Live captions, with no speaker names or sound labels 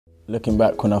Looking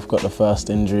back when I've got the first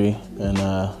injury in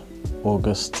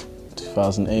August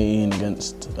 2018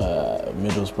 against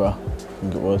Middlesbrough, I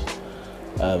think it was.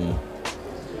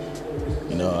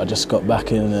 You know, I just got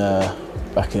back in, I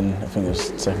think it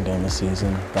was the second game of the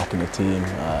season, back in the team.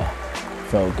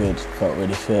 Felt good, felt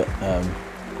really fit, and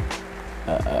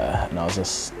I was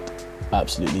just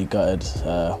absolutely gutted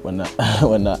when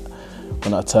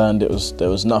I turned. There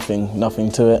was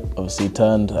nothing to it. Obviously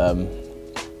turned.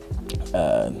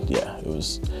 Yeah,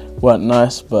 weren't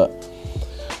nice, but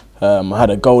I had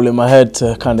a goal in my head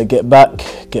to kind of get back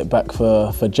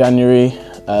for January.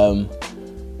 Done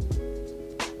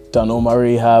all my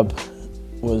rehab,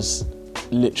 was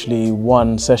literally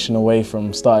one session away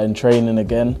from starting training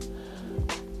again.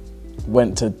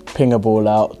 Went to ping a ball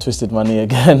out, twisted my knee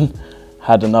again,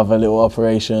 had another little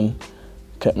operation,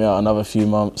 kept me out another few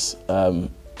months, and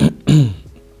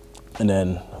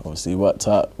then obviously worked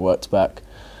back,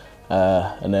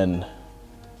 and then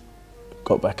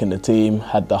got back in the team,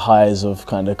 had the highs of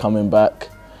kind of coming back.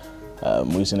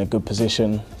 Was in a good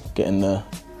position, getting the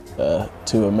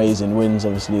two amazing wins,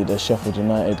 obviously the Sheffield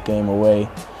United game away,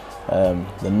 the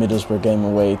Middlesbrough game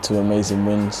away, two amazing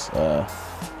wins.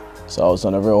 So I was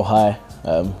on a real high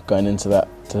going into that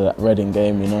Reading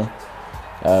game, you know.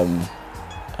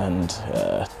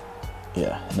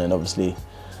 Yeah, and then obviously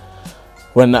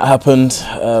when that happened,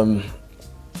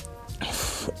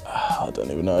 I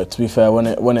don't even know. To be fair, when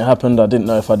it happened, I didn't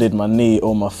know if I did my knee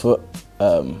or my foot.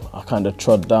 I kind of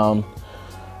trod down,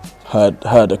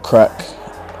 heard a crack.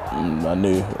 I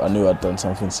knew I'd done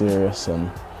something serious,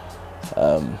 and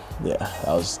yeah, that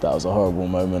was a horrible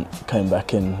moment. Came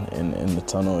back in the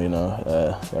tunnel, you know.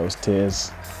 There was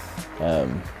tears.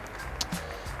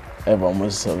 Everyone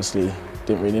was obviously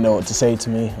didn't really know what to say to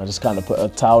me. I just kind of put a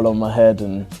towel on my head,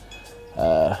 and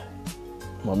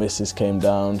my missus came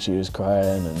down. She was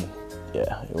crying, and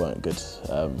yeah, it weren't good.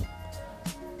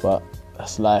 But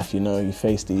that's life, you know. You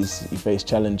face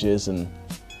challenges, and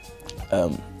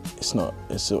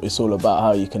it's all about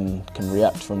how you can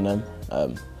react from them.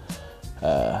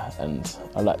 And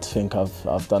I like to think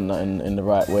I've done that in the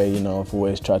right way. You know, I've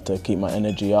always tried to keep my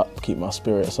energy up, keep my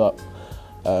spirits up,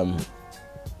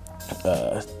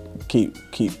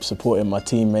 keep supporting my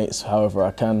teammates however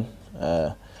I can,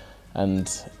 and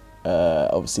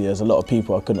obviously there's a lot of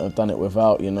people I couldn't have done it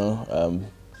without. You know,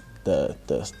 the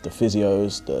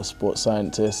physios, the sports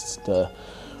scientists,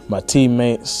 my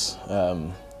teammates,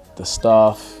 the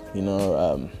staff. You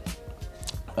know,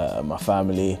 my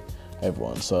family,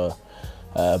 everyone. So.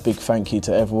 Big thank you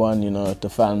to everyone, you know, the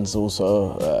fans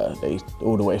also. They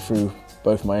all the way through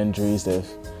both my injuries, they've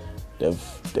been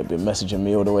messaging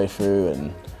me all the way through,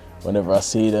 and whenever I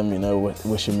see them, you know,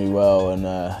 wishing me well, and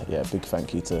yeah, big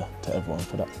thank you to everyone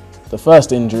for that. The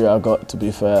first injury I got, to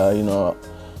be fair, you know,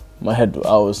 my head,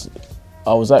 I was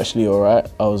actually all right.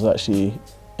 I was actually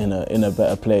in a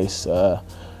better place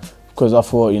because I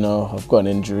thought, you know, I've got an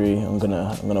injury. I'm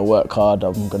gonna work hard.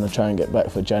 I'm gonna try and get back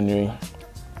for January.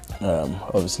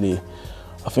 Obviously,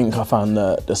 I think I found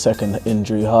the second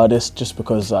injury hardest, just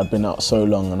because I'd been out so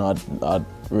long and I'd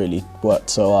really worked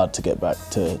so hard to get back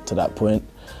to that point.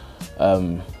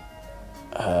 And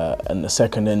the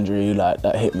second injury, like,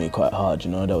 that hit me quite hard. You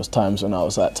know, there was times when I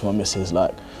was like to my missus,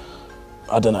 like,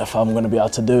 I don't know if I'm going to be able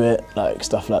to do it, like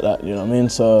stuff like that. You know what I mean?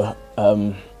 So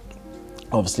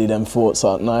obviously, them thoughts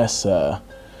aren't nice.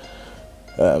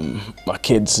 My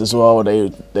kids as well,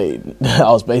 I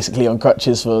was basically on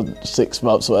crutches for 6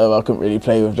 months or whatever. I couldn't really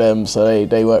play with them, so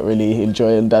they weren't really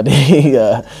enjoying Daddy.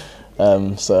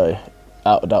 So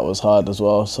that was hard as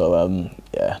well. So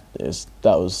yeah,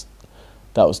 that was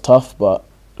tough, but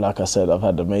like I said, I've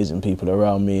had amazing people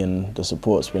around me, and the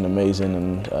support's been amazing,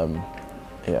 and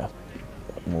yeah,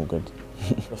 I'm all good.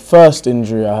 The first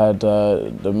injury I had,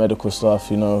 the medical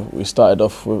staff, you know, we started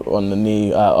off on the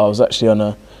knee. I was actually on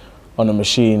a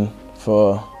machine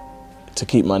to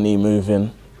keep my knee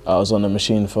moving. I was on a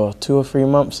machine for 2 or 3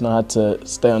 months, and I had to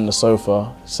stay on the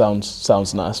sofa.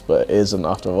 Sounds nice, but it isn't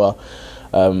after a while.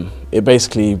 It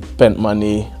basically bent my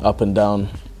knee up and down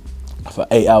for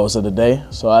 8 hours of the day.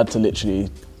 So I had to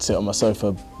literally sit on my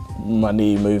sofa, my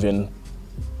knee moving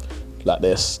like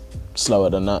this, slower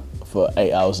than that, for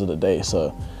 8 hours of the day.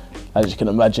 So as you can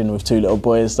imagine, with 2 little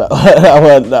boys, that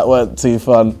weren't too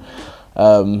fun.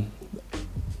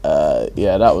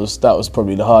 Yeah, that was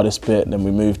probably the hardest bit. Then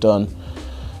we moved on,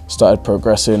 started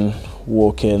progressing,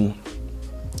 walking,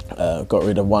 got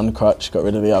rid of one crutch, got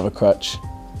rid of the other crutch.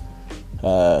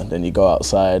 Then you go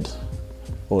outside,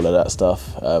 all of that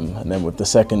stuff. And then with the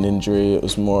second injury, it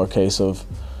was more a case of,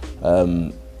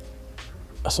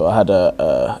 so I had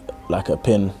like a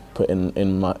pin put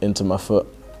into my foot,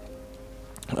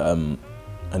 and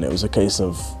it was a case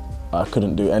of I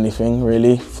couldn't do anything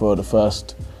really for the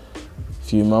first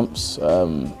few months.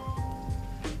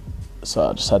 So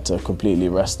I just had to completely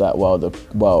rest that while the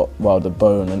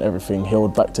bone and everything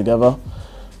healed back together.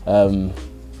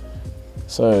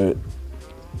 So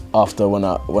after when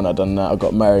I done that, I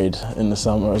got married in the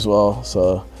summer as well.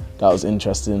 So that was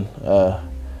interesting.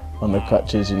 On the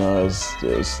crutches, you know,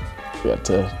 we had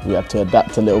to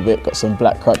adapt a little bit. Got some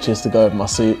black crutches to go with my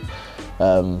suit.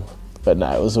 But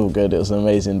no, it was all good. It was an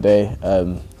amazing day.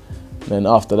 Then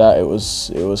after that, it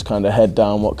was kind of head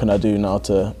down. What can I do now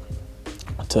to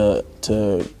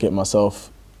get myself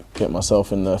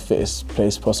in the fittest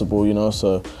place possible, you know?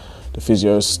 So the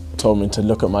physios told me to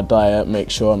look at my diet, make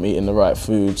sure I'm eating the right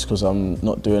foods because I'm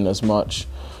not doing as much.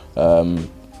 You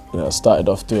know, I started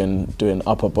off doing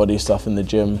upper body stuff in the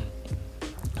gym.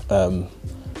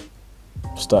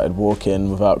 Started walking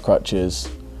without crutches.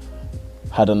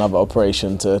 Had another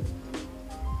operation to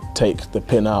take the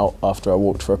pin out after I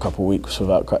walked for a couple of weeks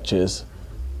without crutches.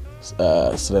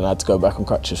 So then I had to go back on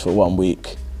crutches for 1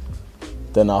 week.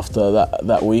 Then after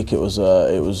that week, that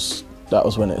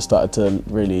was when it started to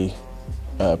really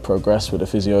progress with the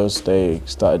physios. They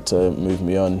started to move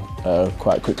me on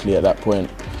quite quickly at that point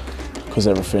because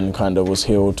everything kind of was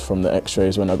healed from the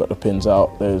X-rays when I got the pins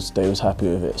out. They was happy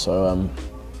with it, so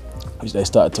they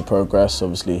started to progress.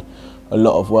 Obviously, a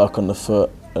lot of work on the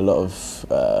foot, a lot of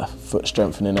foot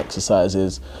strengthening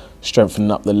exercises,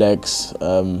 strengthening up the legs.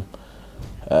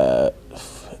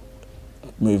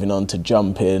 Moving on to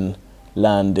jumping,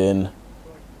 landing,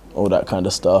 all that kind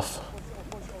of stuff.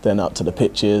 Then out to the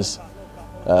pitches.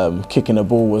 Kicking a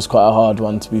ball was quite a hard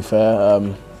one, to be fair.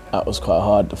 That was quite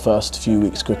hard. The first few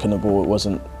weeks kicking a ball, it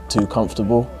wasn't too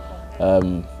comfortable.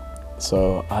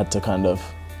 So I had to kind of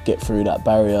get through that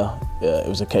barrier. It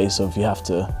was a case of you have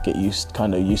to get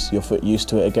your foot used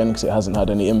to it again because it hasn't had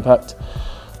any impact.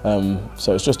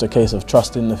 So it's just a case of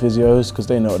trusting the physios because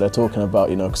they know what they're talking about,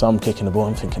 you know, because I'm kicking the ball,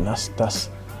 I'm thinking that's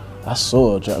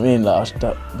sore, do you know what I mean? Like,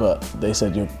 but they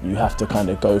said you have to kind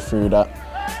of go through that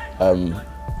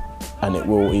and it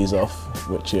will ease off,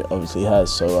 which it obviously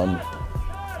has. So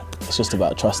it's just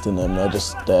about trusting them.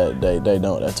 They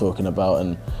know what they're talking about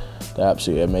and they're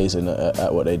absolutely amazing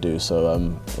at what they do. So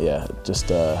yeah,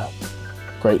 just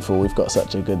grateful we've got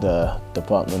such a good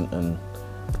department and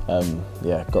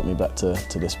yeah, got me back to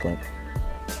this point.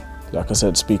 Like I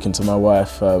said, speaking to my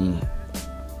wife,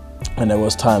 and there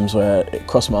was times where it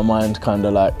crossed my mind, kind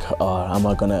of like, oh, am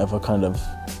I gonna ever kind of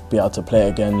be able to play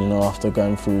again, you know, after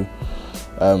going through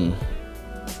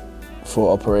 4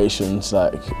 operations.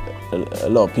 Like a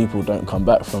lot of people don't come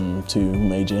back from 2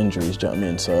 major injuries, do you know what I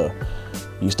mean? So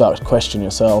you start to question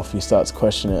yourself, you start to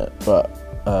question it, but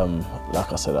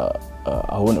like I said,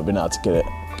 I wouldn't have been able to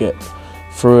get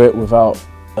through it without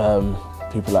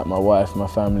people like my wife, my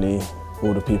family,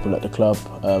 all the people at the club.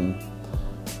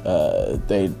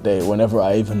 They whenever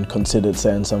I even considered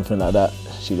saying something like that,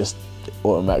 she just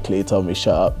automatically told me,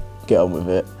 shut up, get on with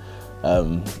it,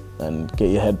 and get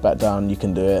your head back down, you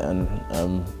can do it. And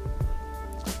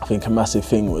I think a massive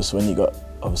thing was when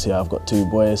obviously I've got 2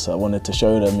 boys, so I wanted to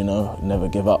show them, you know, never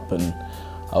give up. And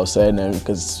I was saying them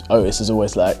because Otis is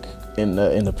always like in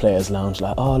the players' lounge,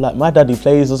 like, oh, like my daddy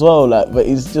plays as well, like, but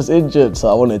he's just injured. So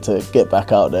I wanted to get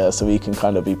back out there so he can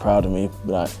kind of be proud of me,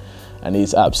 like, and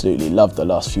he's absolutely loved the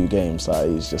last few games. Like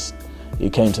he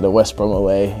came to the West Brom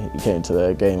away, he came to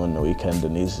the game on the weekend,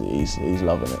 and he's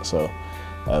loving it. So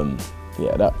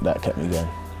yeah, that kept me going.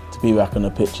 To be back on the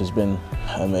pitch has been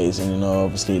amazing. You know,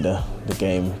 obviously the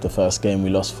first game we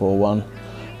lost 4-1,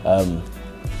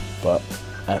 but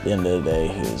at the end of the day,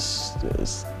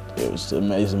 it was an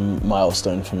amazing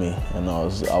milestone for me, and I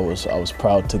was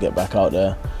proud to get back out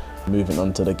there. Moving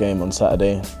on to the game on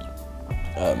Saturday,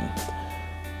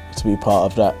 to be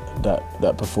part of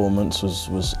that performance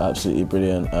was absolutely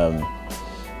brilliant,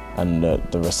 and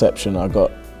the reception I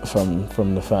got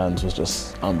from the fans was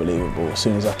just unbelievable. As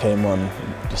soon as I came on,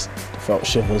 just felt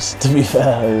shivers, to be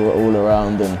fair, all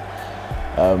around, and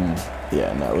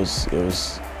yeah, and it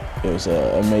was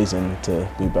amazing to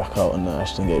be back out on the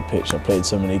Ashton Gate pitch. I played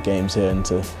so many games here, and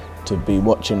to be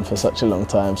watching for such a long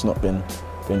time has not been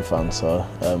fun. So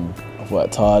I've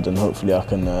worked hard, and hopefully I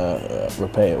can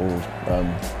repay it all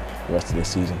the rest of this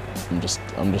season.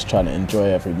 I'm just trying to enjoy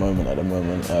every moment at the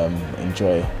moment.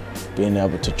 Enjoy being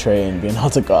able to train, being able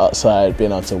to go outside,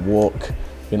 being able to walk,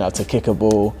 being able to kick a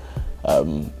ball.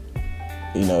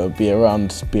 You know, be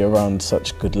around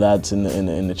such good lads in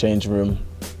the change room.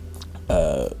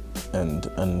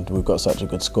 And we've got such a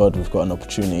good squad. We've got an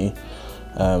opportunity,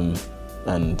 and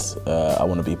I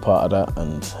want to be part of that.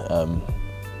 And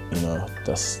you know,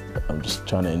 I'm just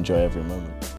trying to enjoy every moment.